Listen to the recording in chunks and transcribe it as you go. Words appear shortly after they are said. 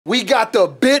We got the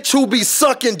bitch who be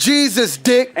sucking Jesus'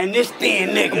 dick. And this thin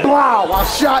nigga. Wow, I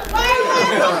shot.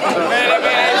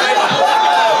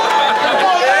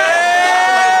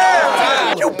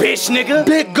 You bitch nigga.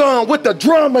 Big gun with the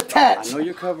drum attached. I know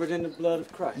you're covered in the blood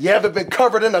of Christ. You ever been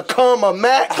covered in a cum of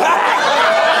Makk?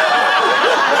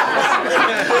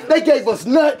 They gave us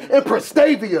nut and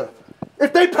Prestavia.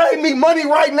 If they paid me money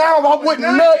right now, I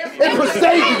wouldn't nut and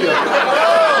Prestavia.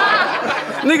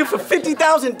 Nigga, for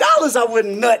 $50,000, I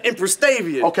wouldn't nut in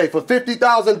Prestavia. Okay, for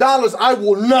 $50,000, I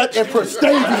will nut in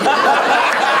Prestavia.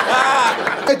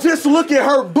 And just look at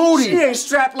her booty. She ain't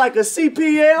strapped like a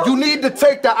CPL. You need to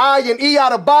take the I and E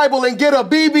out of Bible and get a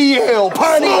BBL.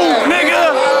 Smoov,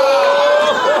 nigga.